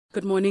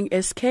Good morning,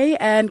 SK,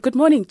 and good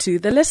morning to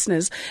the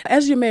listeners.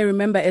 As you may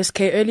remember,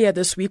 SK, earlier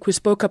this week we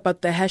spoke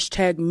about the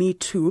hashtag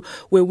 #MeToo,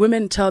 where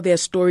women tell their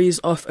stories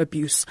of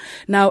abuse.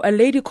 Now, a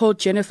lady called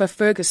Jennifer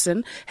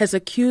Ferguson has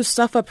accused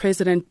SAFA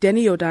President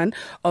Danny Jordaan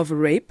of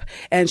rape,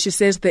 and she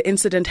says the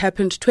incident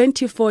happened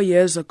 24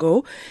 years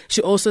ago. She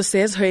also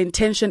says her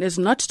intention is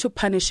not to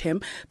punish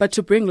him, but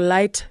to bring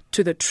light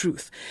to the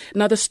truth.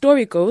 Now, the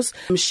story goes,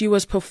 she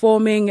was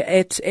performing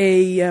at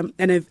an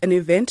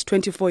event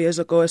 24 years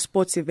ago, a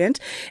sports event,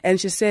 and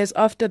she says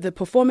after the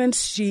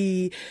performance,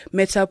 she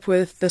met up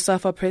with the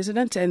SAFA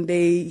president and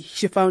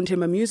she found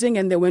him amusing,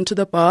 and they went to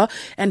the bar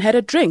and had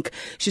a drink.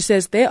 She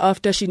says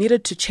thereafter she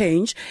needed to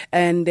change,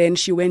 and then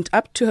she went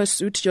up to her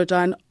suite.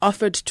 Jordaan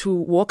offered to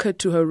walk her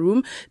to her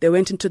room. They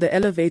went into the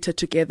elevator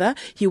together.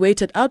 He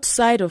waited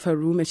outside of her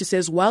room, and she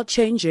says while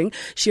changing,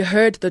 she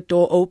heard the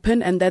door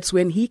open, and that's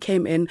when he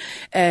came in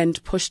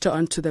and pushed her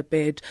onto the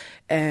bed.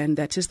 And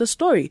that is the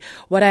story.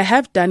 What I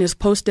have done is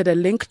posted a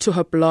link to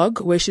her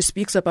blog where she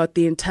speaks about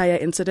the entire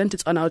incident.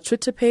 It's on our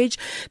Twitter page.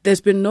 There's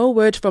been no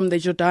word from the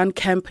Jordaan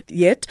camp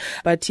yet,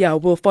 but yeah,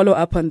 we'll follow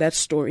up on that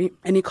story.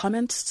 Any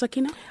comments,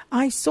 Sakina?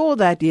 I saw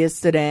that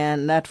yesterday,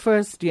 and at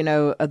first,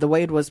 the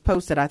way it was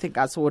posted, I think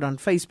I saw it on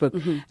Facebook,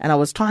 and I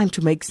was trying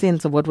to make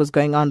sense of what was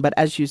going on. But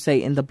as you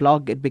say, in the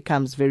blog, it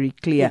becomes very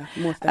clear.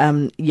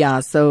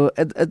 So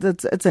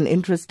it's an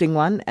interesting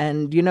one.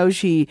 And,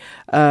 she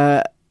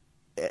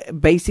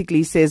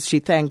basically says she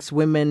thanks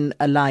women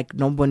like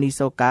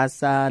Nomboniso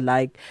Kasa,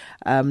 like,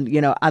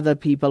 other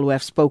people who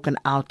have spoken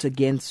out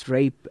against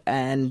rape.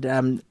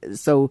 And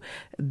so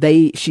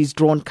she's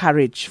drawn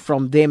courage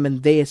from them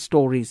and their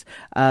stories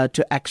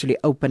to actually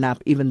open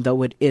up, even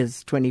though it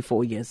is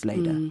 24 years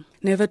later.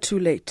 Never too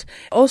late.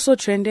 Also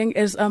trending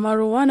is a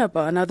marijuana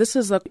bar. Now, this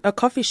is a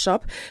coffee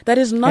shop that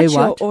is not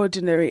your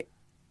ordinary...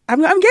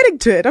 I'm getting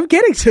to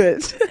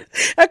it.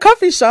 A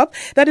coffee shop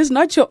that is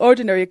not your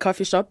ordinary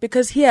coffee shop,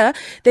 because here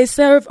they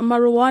serve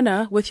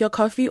marijuana with your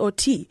coffee or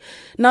tea.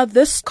 Now,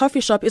 this coffee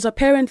shop is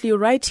apparently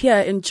right here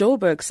in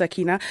Joburg,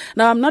 Sakina.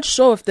 Now, I'm not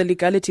sure of the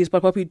legalities,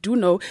 but what we do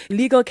know,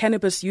 legal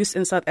cannabis use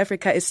in South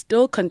Africa is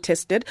still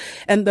contested,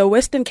 and the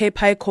Western Cape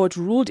High Court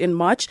ruled in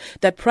March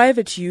that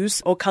private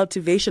use or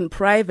cultivation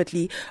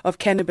privately of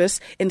cannabis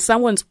in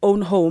someone's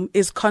own home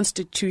is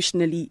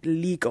constitutionally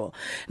legal.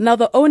 Now,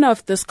 the owner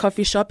of this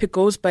coffee shop, he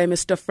goes by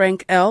Mr.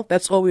 Frank L.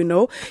 That's all we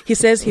know. He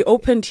says he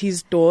opened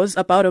his doors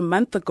about a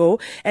month ago,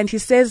 and he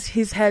says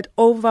he's had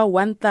over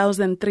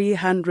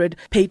 1,300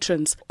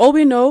 patrons. All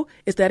we know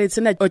is that it's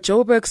in a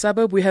Joburg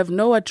suburb. We have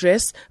no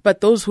address,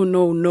 but those who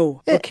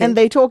know. Okay? And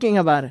they're talking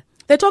about it.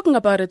 They're talking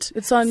about it.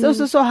 It's on.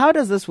 So how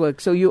does this work?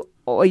 So you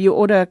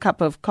order a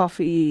cup of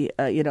coffee,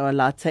 a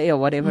latte or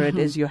whatever it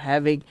is you're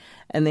having,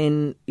 and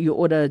then you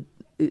order.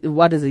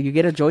 What is it? You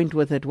get a joint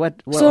with it.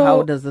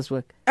 How does this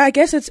work? I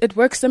guess it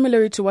works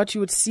similarly to what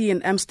you would see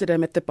in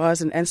Amsterdam at the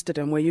bars in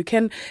Amsterdam, where you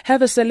can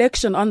have a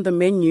selection on the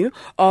menu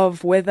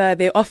of whether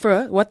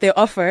what they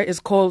offer is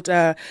called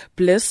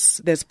Bliss.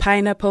 There's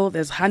pineapple,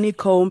 there's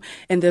honeycomb,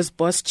 and there's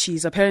Boss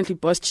cheese. Apparently,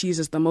 Boss cheese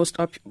is the most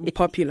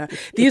popular.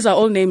 These are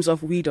all names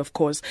of weed, of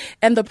course.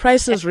 And the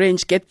prices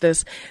range, get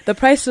this, the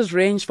prices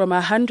range from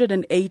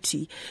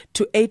 180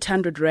 to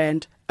 800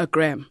 Rand a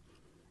gram.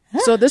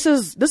 So this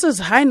is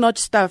high-notch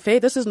stuff, eh?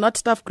 This is not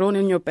stuff grown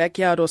in your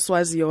backyard or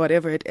Swazi or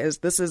whatever it is.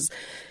 This is,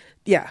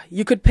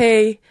 you could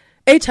pay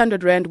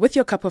 800 Rand with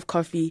your cup of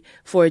coffee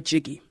for a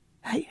jiggy.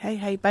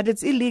 Hey, but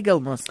it's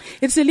illegal, Mos.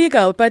 It's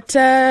illegal, but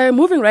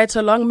moving right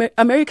along,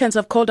 Americans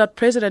have called out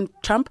President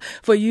Trump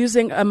for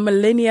using a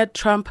Melania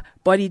Trump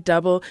body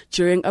double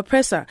during a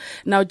presser.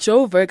 Now,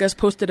 Joe Vergas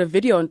posted a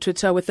video on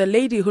Twitter with a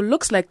lady who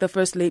looks like the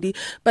First Lady,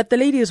 but the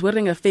lady is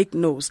wearing a fake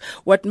nose.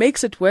 What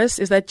makes it worse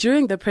is that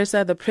during the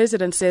presser, the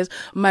president says,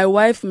 "My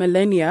wife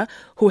Melania,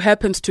 who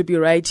happens to be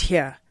right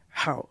here."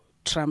 How?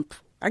 Trump.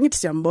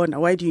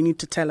 Why do you need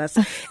to tell us?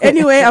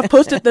 Anyway, I've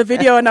posted the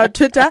video on our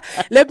Twitter.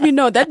 Let me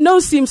know. That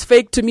nose seems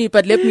fake to me,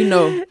 but let me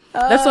know.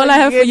 That's all I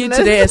have for you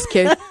today,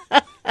 SK.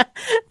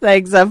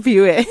 Thanks,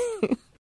 Apiwe.